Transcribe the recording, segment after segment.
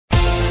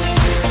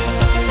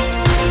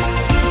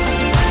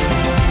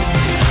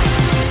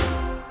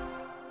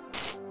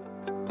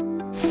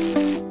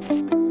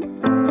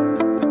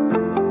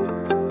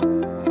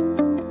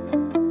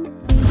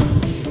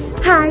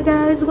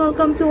Hi guys,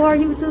 welcome to our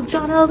YouTube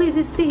channel. This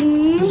is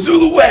Team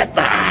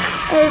Zulueta!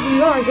 If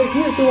you are just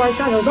new to our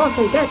channel, don't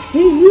forget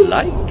to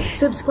like,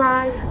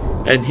 subscribe,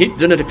 and hit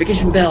the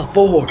notification bell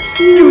for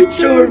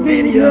future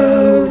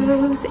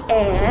videos.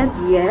 And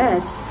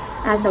yes,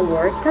 as a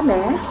work kami,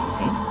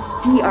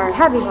 we are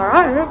having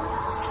our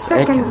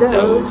second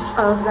dose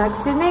of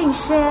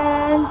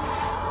vaccination,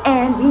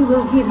 and we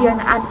will give you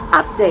an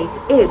update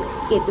if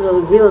it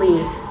will really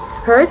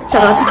hurt,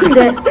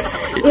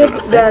 if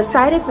the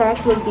side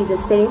effect will be the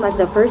same as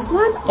the first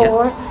one,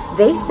 or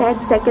they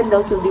said second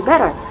dose will be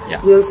better.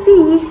 We'll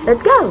see.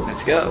 Let's go.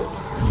 Let's go.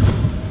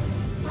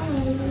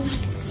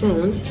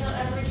 So,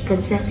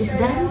 consent is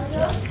done.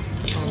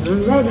 And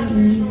we're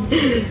ready.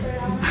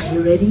 Are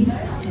you ready?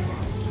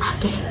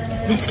 Okay,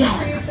 let's go.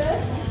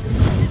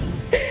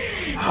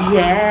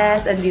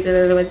 Yes, andito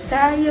na naman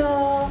tayo.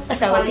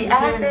 Kasama si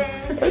ate.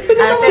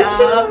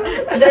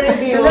 Ano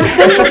review?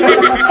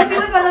 Kasi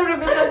walang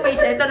review ng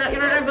face. Ito na,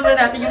 i-review na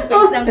natin yung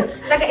face ng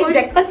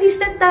nag-inject.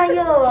 Consistent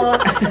tayo.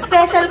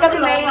 Special kami.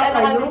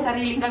 May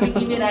sarili kaming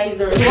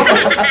immunizer.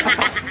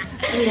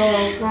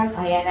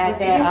 Ayan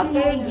ate.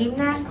 Okay, game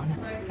na.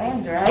 Ayan,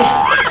 dry.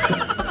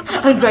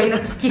 Ang dry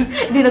ng skin.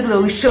 Hindi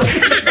nag-lotion.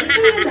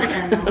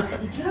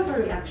 Did you have a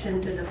reaction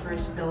to the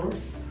first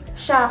dose?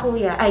 Siya,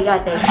 kuya. Ay,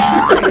 ate.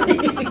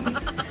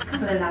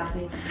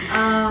 Lalaki.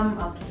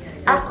 Okay.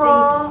 So Ako,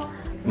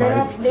 the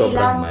next day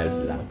lang,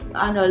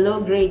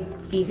 low grade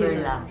fever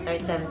Yeah. lang.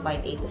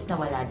 37.8. Tapos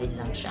nawala din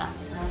lang siya.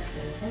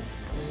 Okay,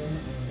 that's good.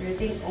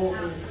 Everything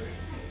okay.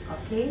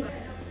 Okay?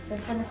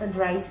 Sensya na sa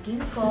dry skin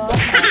ko.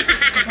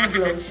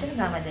 Nag-lotion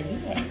nga madali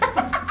eh.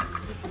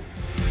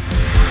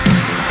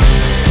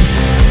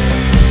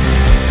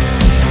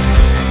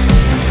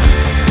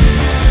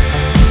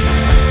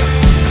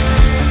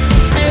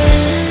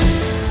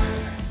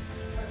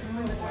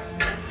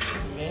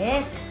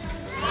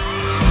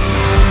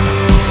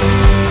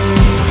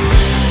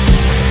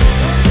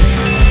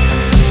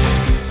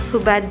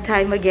 Bad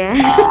time again.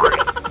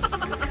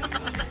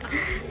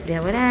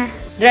 Diyan mo na.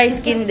 Dry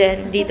skin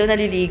din. Dito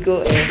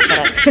naliligo eh.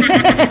 Charot.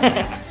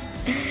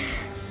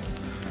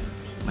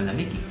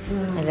 Malamig.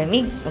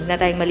 Malamig. Huwag na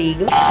tayong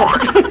maligo. Charot.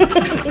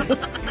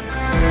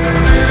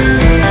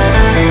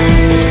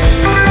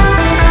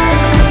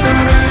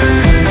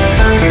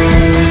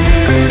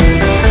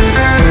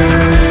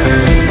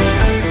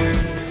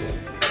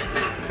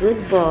 Good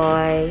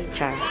boy.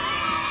 Char.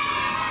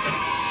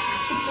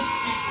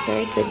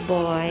 Very good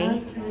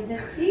boy. Okay,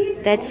 that's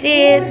it. That's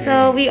it.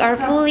 So we are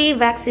fully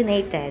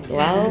vaccinated.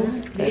 Wow.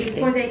 Wait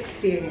for the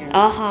experience.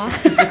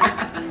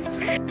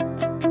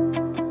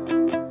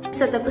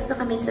 So tapos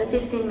na kami sa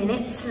 15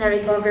 minutes na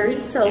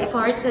recovery. So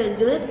far so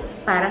good.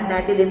 Parang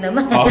dati din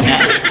naman.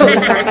 So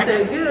far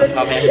so good. Tapos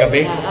mamayang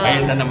gabi,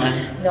 ayun na naman.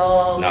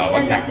 No,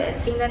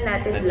 tingnan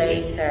natin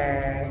later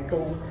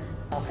kung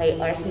okay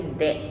or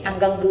hindi.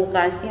 Hanggang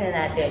bukas, tingnan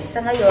natin.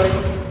 Sa ngayon,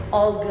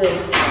 all good.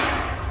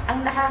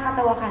 Ang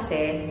nakakatawa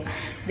kasi,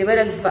 di ba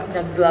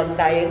nag-vlog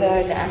tayo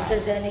na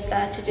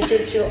AstraZeneca,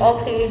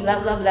 okay, blah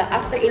blah blah.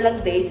 After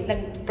ilang days,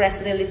 nag-press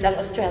release ang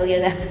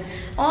Australia na,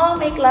 oh,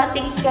 may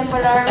clotting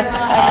temporal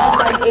na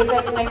side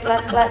effects, may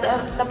clot.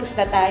 Tapos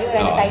na tayo,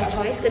 wala na tayong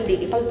choice,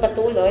 kundi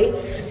ipagpatuloy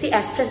si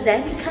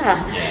AstraZeneca.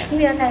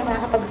 Hindi na tayo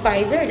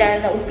makakapag-Pfizer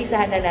dahil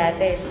naumpisahan na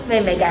natin.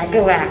 May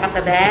gagawa ka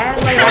pa ba?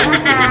 Wala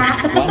na.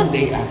 One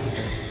day after.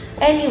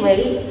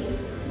 Anyway,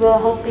 we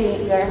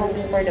are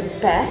hoping for the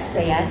best.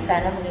 Ayan,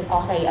 sana maging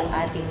okay ang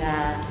ating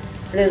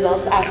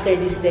results after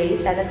this day.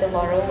 Sana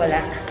tomorrow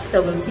wala. So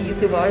we'll see you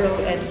tomorrow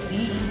and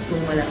see kung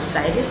walang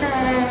side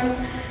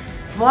effect.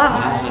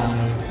 Bye!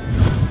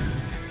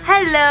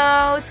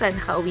 Hello! So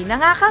nakauwi na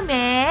nga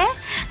kami.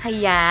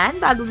 Ayan,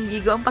 bagong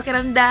ligo ang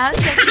pakiramdam.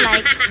 Just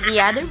like the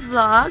other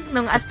vlog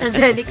nung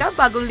AstraZeneca.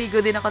 Bagong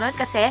ligo din ako noon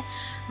kasi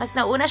mas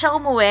nauna siya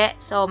umuwi.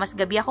 So mas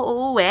gabi ako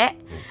uuwi.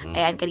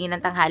 Ayan, kaninang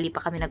tanghali pa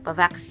kami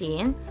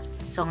nagpa-vaccine.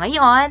 So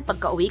ngayon,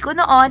 pagka-uwi ko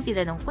noon,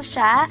 tinanong ko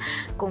siya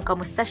kung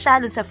kamusta siya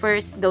dun sa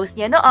first dose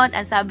niya noon.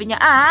 Ang sabi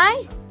niya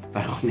ay...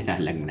 Parang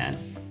nilalagnat.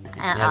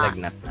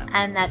 Nilalagnat na.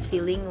 I'm not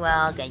feeling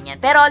well, ganyan.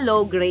 Pero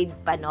low grade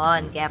pa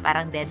noon, kaya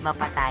parang dead ma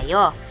pa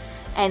tayo.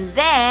 And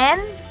then,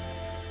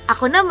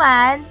 ako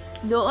naman,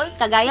 doon,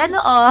 kagaya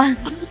noon,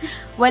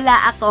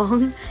 wala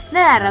akong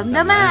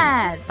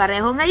nararamdaman.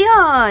 Pareho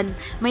ngayon.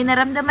 May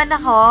naramdaman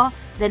ako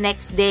the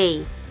next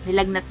day.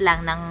 Nilagnat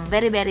lang ng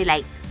very, very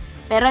light.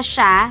 Pero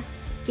siya,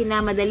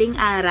 kinamadaling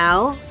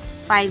araw,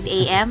 5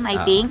 a.m. I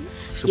think.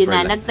 Yun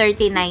na,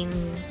 nag-39,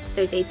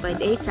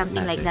 38.8,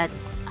 something like that.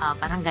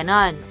 Parang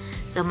ganon.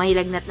 So, may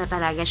lagnat na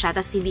talaga siya.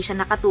 Tapos, hindi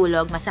siya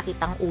nakatulog. Masakit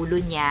ang ulo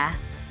niya.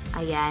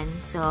 Ayan.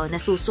 So,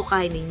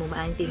 nasusuka. Hindi mo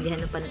maintindihan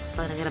ng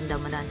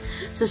panagiramdam mo nun.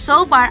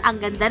 So far, ang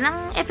ganda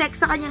ng effect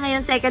sa kanya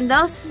ngayon, second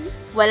dose.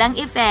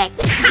 Walang effect.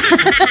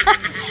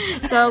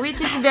 So, which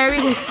is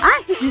very good.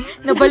 Ay!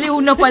 Nabaliw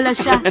na pala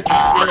siya.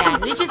 Ayan.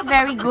 Which is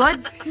very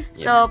good.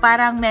 So,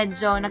 parang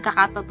medyo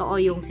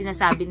nagkakatotoo yung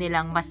sinasabi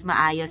nilang mas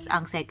maayos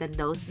ang second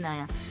dose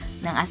na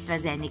ng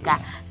AstraZeneca.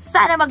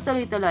 Sana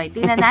magtuloy-tuloy.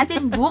 Tingnan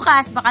natin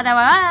bukas. Baka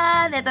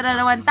naman, ito na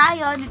naman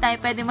tayo. Hindi tayo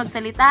pwede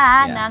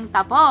magsalita ng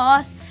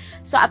tapos.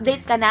 So,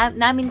 update ka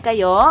namin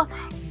kayo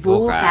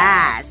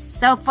bukas.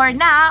 So, for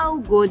now,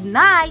 good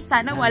night.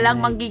 Sana walang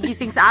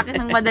manggigising sa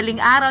akin ng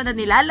madaling araw na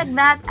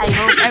nilalagnat. I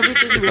hope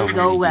everything will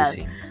go well.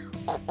 Ayan.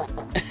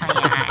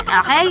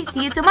 Okay,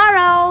 see you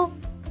tomorrow.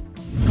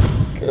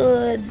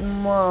 Good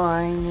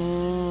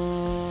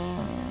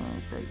morning.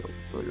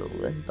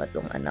 Tulog-tulogan pa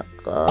tong anak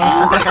ko.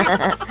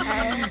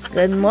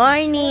 Good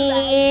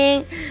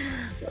morning.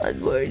 Good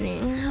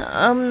morning.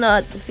 I'm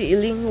not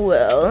feeling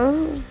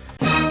well.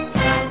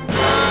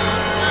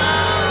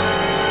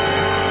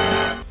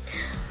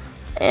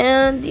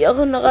 And di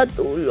ako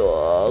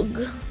nakatulog.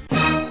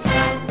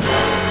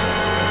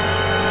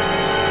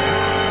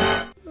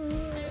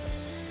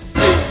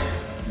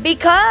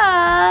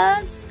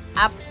 Because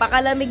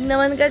apakalamig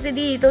naman kasi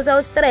dito sa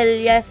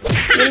Australia.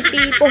 Yung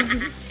tipong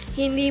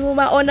hindi mo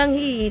maon ang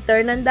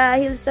heater nang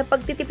dahil sa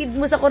pagtitipid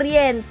mo sa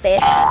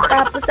kuryente.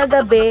 Tapos sa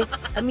gabi,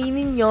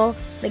 aminin nyo,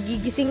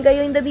 nagigising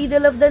kayo in the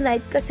middle of the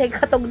night kasi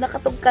katog na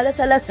katog ka na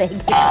sa lamig.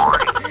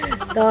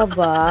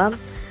 Diba?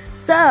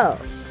 So,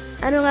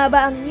 ano nga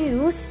ba ang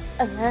news?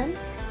 Ayan.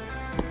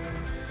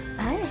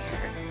 Ay,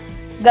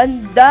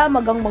 ganda,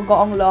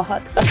 magang-maga ang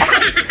lahat.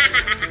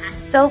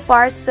 So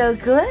far, so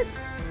good.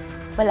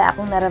 Wala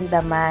akong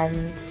naramdaman.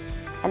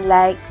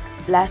 Unlike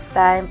last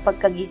time,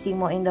 pagkagising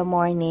mo in the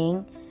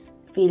morning,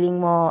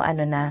 feeling mo,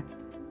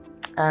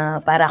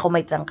 para ako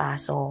may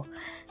trangkaso.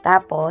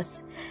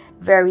 Tapos,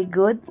 very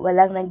good.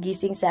 Walang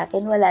nagising sa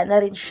akin. Wala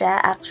na rin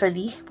siya.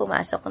 Actually,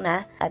 pumasok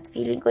na. At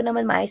feeling ko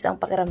naman maayos ang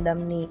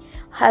pakiramdam ni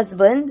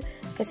husband.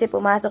 Kasi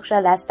pumasok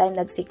siya last time,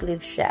 nag-sick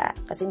leave siya.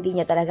 Kasi hindi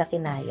niya talaga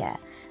kinaya.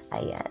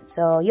 Ayan.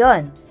 So,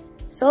 yun.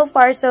 So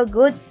far, so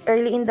good.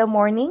 Early in the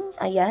morning.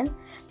 Ayan.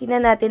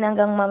 Tingnan natin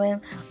hanggang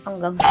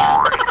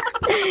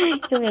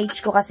yung age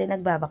ko kasi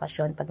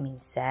nagbabakasyon pag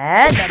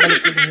minsan.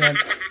 Babalikin yun.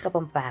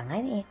 Kapampangan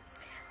eh.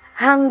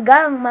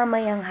 Hanggang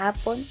mamayang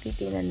hapon,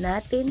 titingnan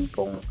natin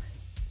kung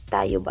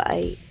tayo ba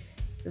ay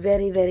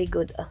very, very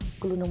good.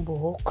 Gulo ng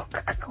buhok.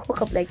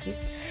 Woke up like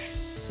this.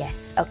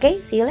 Yes.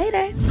 Okay. See you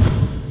later.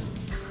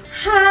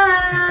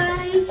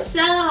 Hi!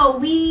 So,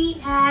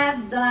 we have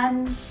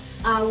done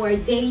our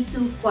day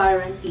 2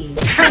 quarantine.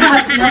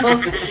 No.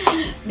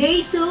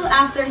 Day 2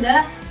 after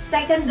the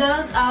second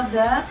dose of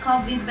the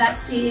COVID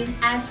vaccine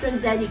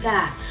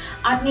AstraZeneca.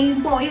 At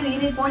ngayon po,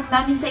 i-report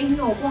namin sa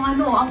inyo kung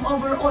ano ang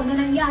overall na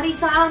nangyari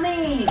sa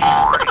amin.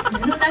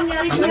 Ano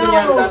nangyari sa inyo? Ano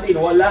nangyari sa atin?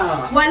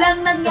 Wala. Walang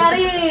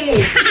nangyari.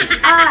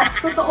 At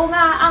totoo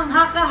nga ang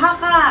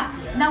haka-haka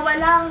na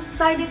walang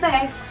side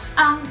effect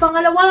ang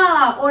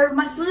pangalawa or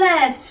mas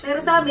less. Pero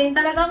sa amin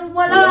talagang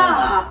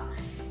wala.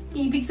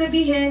 Ibig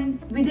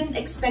sabihin, we didn't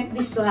expect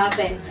this to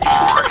happen.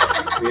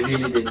 We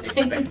really didn't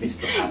expect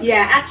this to happen.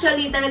 Yeah,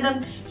 actually,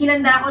 talagang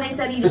hinanda ko na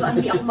yung sarili ko.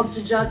 Hindi ako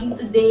mag-jogging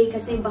today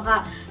kasi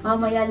baka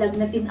mamaya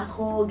lagnatin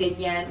ako,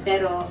 ganyan.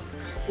 Pero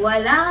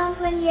walang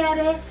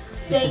nangyari.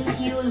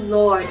 Thank you,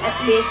 Lord. At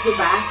least, di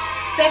ba?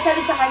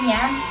 Especially sa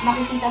kanya,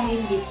 makikita mo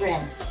yung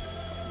difference.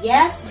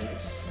 Yes?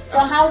 So,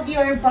 how's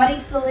your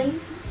body feeling?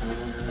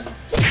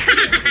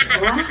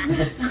 Wow,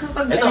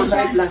 ito,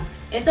 masakit lang.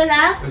 Ito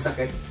lang?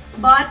 Masakit.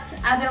 But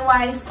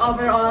otherwise,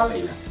 overall,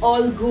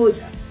 all good.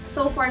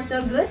 So far, so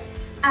good.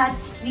 At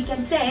we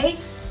can say,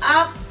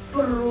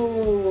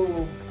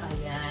 approve.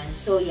 Ayan.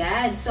 So,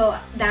 yan. So,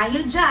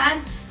 dahil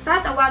dyan,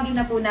 tatawagin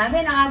na po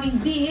namin ang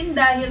aming Dean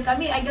dahil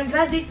kami ay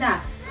gagraduate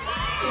na.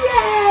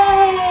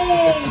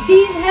 Yay!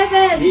 Dean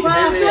Heaven!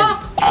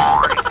 Pasok!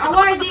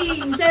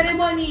 Awarding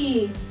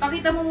ceremony.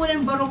 Pakita mo muna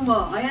yung barong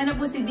mo. Ayan na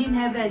po si Dean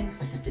Heaven.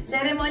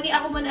 Ceremony,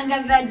 ako muna ang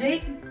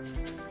gagraduate.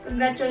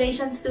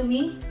 Congratulations to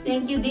me.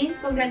 Thank you, Dean.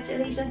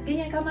 Congratulations.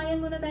 Ganyan, kamayan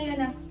muna tayo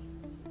na.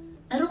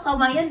 Ano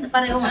kamayan?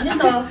 Parehong ano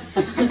to?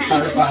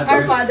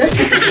 Our Father.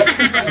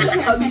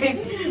 Okay.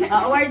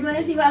 Award mo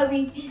na si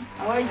Mami.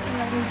 Award si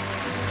Mami.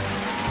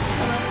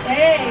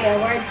 Okay.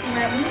 Award si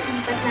Mami.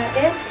 Lipat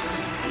natin.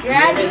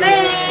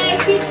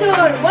 Graduate!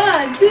 Picture!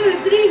 1,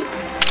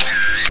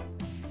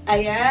 2, 3.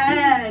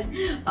 Ayan.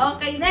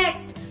 Okay,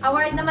 next.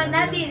 Award naman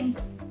natin.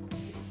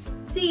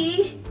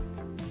 Si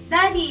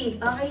Daddy.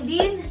 Okay,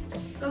 Dean?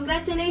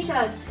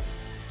 Congratulations!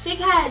 Shake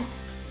hands!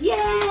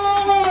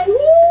 Yay!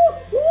 Woo!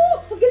 Woo!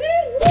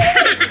 Magaling! Woo!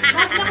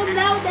 Magna cum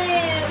laude!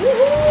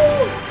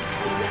 Woohoo!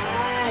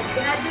 Ayan!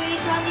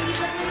 Graduation!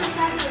 Nilipat na yung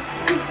tayo!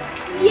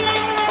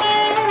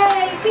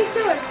 Yay!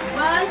 Picture!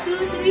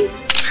 1, 2,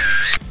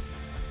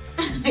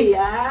 3!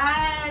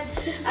 Ayan!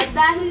 At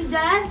dahil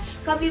dyan,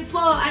 kami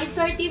po ay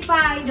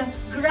certified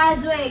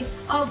graduate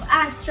of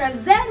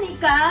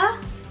AstraZeneca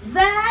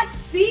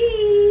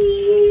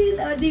Vaccine!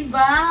 O,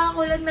 diba?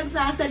 Ako lang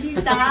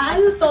nagsasalita.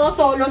 Ano to?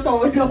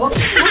 Solo-solo.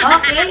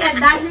 Okay,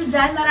 at dahil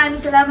dyan, maraming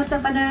salamat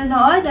sa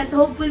panonood at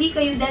hopefully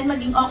kayo din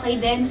maging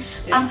okay din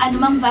ang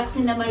anumang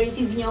vaccine na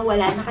ma-receive nyo.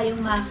 Wala na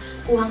kayong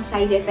makuhang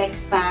side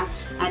effects pa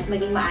at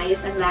maging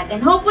maayos ang lahat. And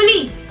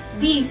hopefully,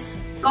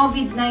 this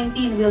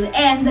COVID-19 will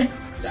end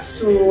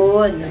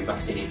soon.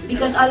 Vaccinated.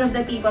 Because all of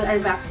the people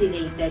are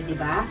vaccinated, di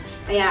ba?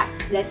 Kaya,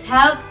 let's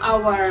help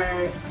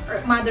our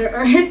Mother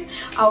Earth,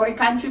 our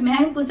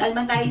countrymen, kung saan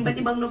man tayo iba't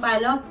ibang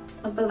lupalop,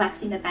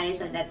 magpa-vaccine na tayo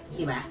so that,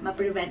 di ba,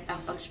 ma-prevent ang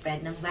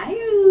pag-spread ng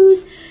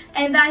virus.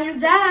 And dahil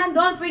dyan,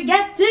 don't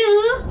forget to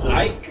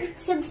like,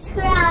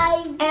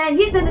 subscribe, and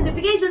hit the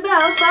notification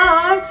bell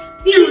for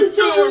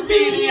future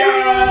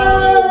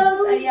videos!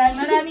 Ayan,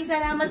 maraming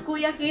salamat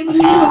Kuya Kim.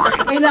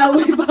 May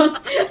laway pa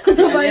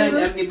sa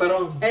virus. Ernie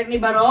Barong. Ernie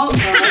Barong.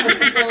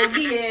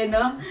 Pogi eh,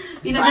 no?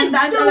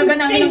 Pinagandaan talaga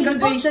namin ang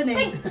graduation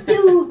eh.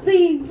 2,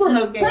 3,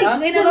 4. Okay,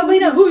 okay na, babay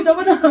na. Huy,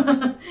 tama na.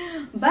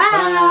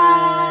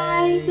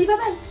 Bye! Say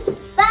bye-bye.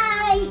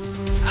 Bye!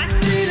 I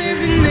see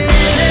there's an